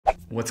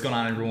What's going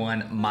on,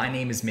 everyone? My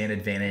name is Man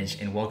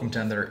Advantage and welcome to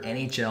another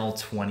NHL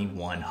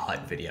 21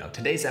 HUT video.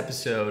 Today's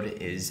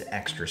episode is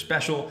extra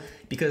special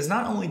because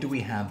not only do we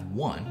have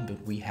one,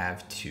 but we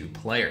have two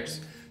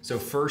players. So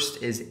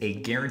first is a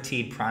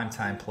guaranteed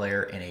primetime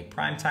player in a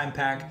primetime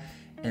pack,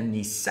 and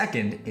the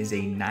second is a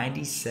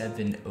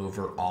 97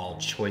 overall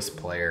choice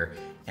player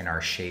in our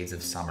Shades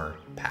of Summer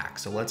pack.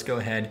 So let's go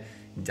ahead,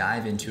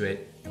 dive into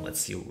it, and let's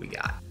see what we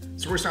got.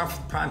 So we're starting off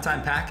with the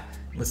primetime pack.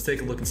 Let's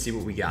take a look and see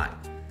what we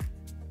got.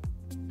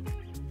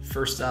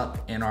 First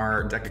up in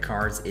our deck of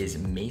cards is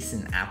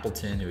Mason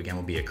Appleton, who again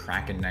will be a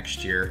Kraken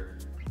next year.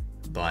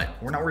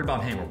 But we're not worried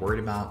about him, we're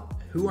worried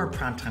about who our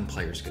primetime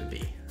player is gonna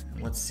be.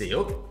 Let's see,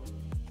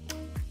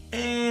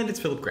 and it's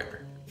Philip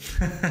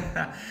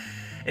Grabner.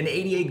 An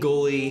 88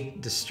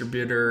 goalie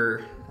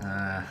distributor.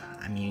 I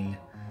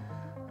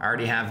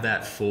already have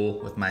that full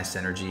with my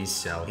synergies,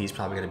 so he's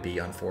probably gonna be,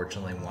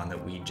 unfortunately, one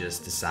that we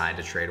just decide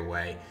to trade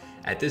away.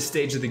 At this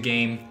stage of the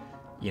game,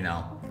 you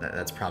know,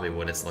 that's probably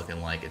what it's looking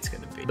like it's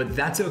gonna be. But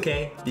that's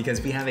okay,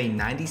 because we have a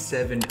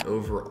 97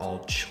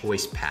 overall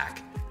choice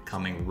pack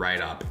coming right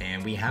up,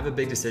 and we have a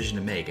big decision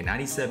to make. A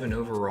 97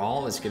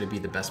 overall is gonna be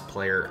the best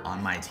player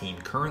on my team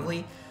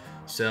currently.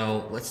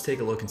 So let's take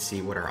a look and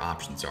see what our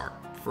options are.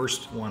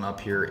 First one up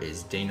here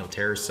is Daniel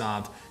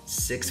Tarasov,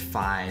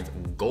 6'5"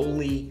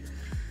 goalie.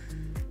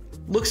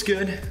 Looks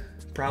good,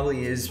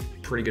 probably is a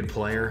pretty good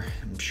player.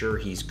 I'm sure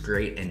he's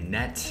great in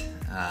net.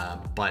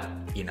 But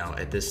you know,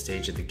 at this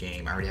stage of the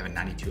game, I already have a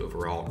 92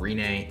 overall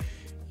Rene,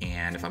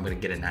 and if I'm gonna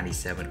get a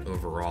 97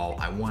 overall,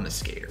 I want a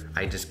skater.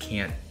 I just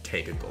can't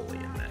take a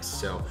goalie in this.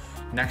 So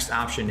next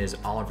option is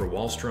Oliver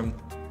Wahlstrom,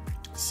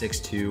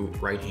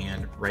 6'2", right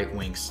hand, right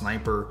wing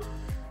sniper.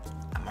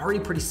 I'm already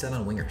pretty set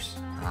on wingers,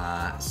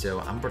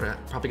 so I'm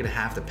probably gonna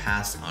have to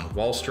pass on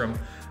Wahlstrom.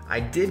 I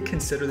did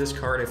consider this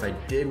card. If I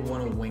did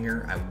want a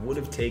winger, I would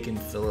have taken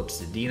Filip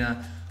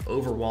Zadina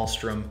over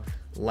Wahlstrom.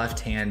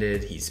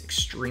 Left-handed, he's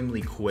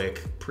extremely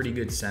quick, pretty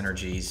good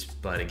synergies,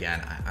 but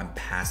again, I'm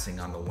passing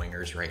on the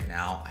wingers right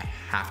now. I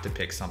have to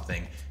pick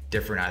something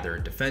different, either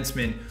a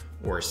defenseman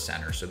or a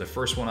center. So the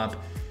first one up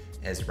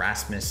is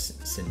Rasmus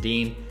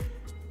Sandin,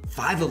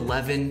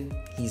 5'11",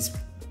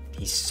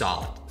 he's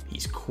solid,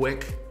 he's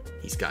quick,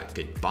 he's got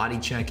good body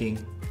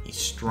checking, he's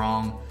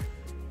strong,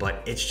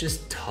 but it's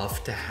just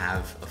tough to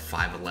have a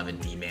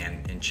 5'11"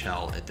 D-man in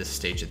chel at this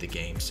stage of the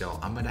game. So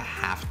I'm gonna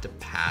have to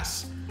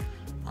pass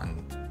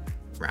on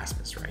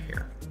Rasmus right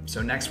here.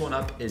 So next one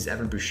up is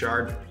Evan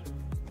Bouchard.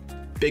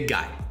 Big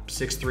guy,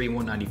 6'3",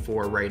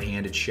 194,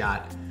 right-handed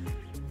shot.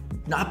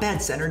 Not bad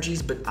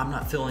synergies, but I'm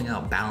not filling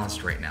out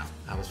balanced right now.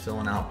 I was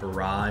filling out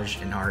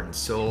barrage and heart and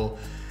soul.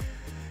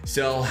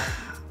 So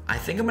I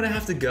think I'm gonna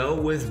have to go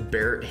with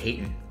Barrett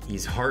Hayton.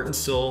 He's heart and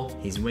soul,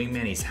 he's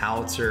wingman, he's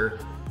howitzer.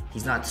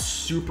 He's not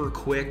super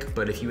quick,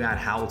 but if you add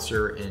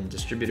howitzer and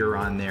distributor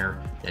on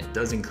there, that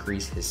does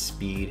increase his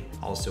speed.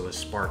 Also a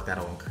spark,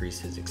 that'll increase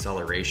his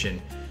acceleration,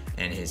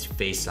 and his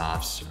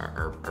face-offs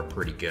are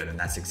pretty good, and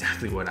that's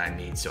exactly what I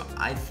need. So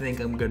I think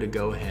I'm gonna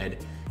go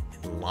ahead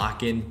and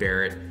lock in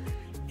Barrett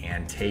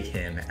and take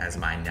him as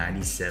my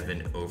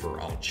 97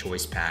 overall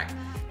choice pack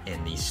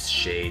in the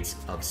Shades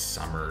of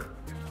Summer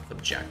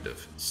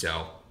objective.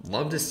 So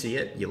love to see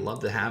it. You love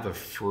to have a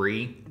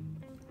free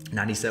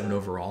 97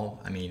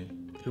 overall. I mean,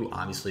 who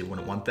obviously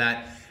wouldn't want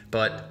that?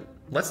 But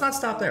let's not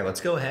stop there. Let's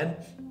go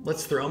ahead.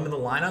 Let's throw him in the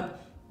lineup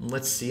and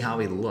let's see how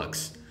he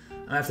looks.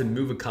 I have to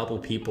move a couple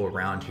people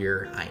around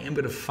here. I am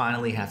gonna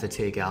finally have to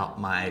take out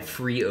my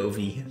free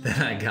Ovi that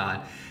I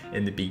got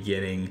in the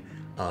beginning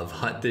of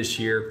HUT this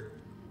year,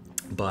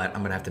 but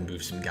I'm gonna have to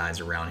move some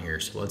guys around here.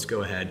 So let's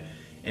go ahead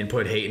and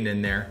put Hayton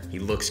in there. He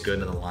looks good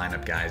in the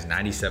lineup, guys.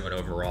 97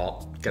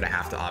 overall. Gonna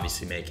have to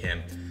obviously make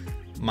him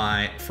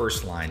my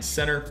first line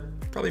center.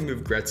 Probably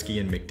move Gretzky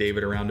and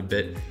McDavid around a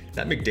bit.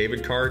 That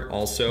McDavid card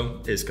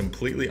also is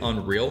completely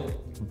unreal,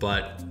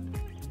 but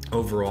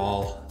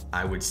overall,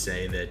 I would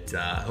say that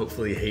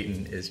hopefully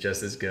Hayton is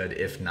just as good,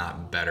 if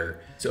not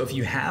better. So if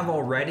you have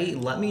already,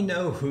 let me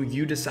know who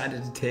you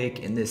decided to take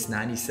in this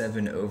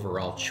 97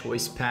 overall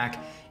choice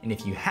pack. And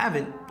if you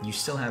haven't, you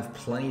still have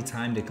plenty of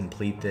time to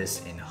complete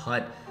this in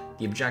HUT.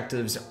 The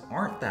objectives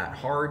aren't that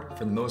hard.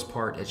 For the most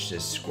part, it's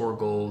just score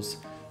goals,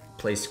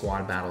 play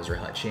squad battles or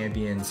HUT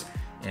champions,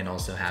 and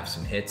also have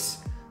some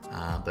hits.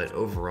 But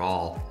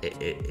overall,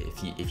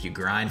 if you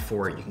grind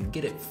for it, you can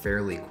get it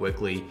fairly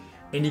quickly,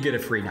 and you get a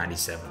free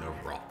 97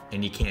 overall,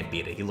 and you can't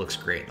beat it. He looks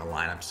great in the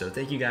lineup. So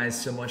thank you guys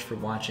so much for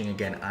watching.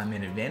 Again, I'm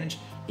Man Advantage.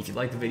 If you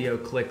liked the video,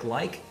 click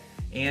like,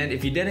 and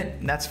if you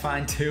didn't, that's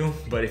fine too.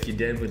 But if you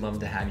did, we'd love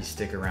to have you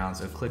stick around.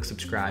 So click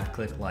subscribe,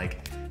 click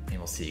like, and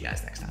we'll see you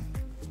guys next time.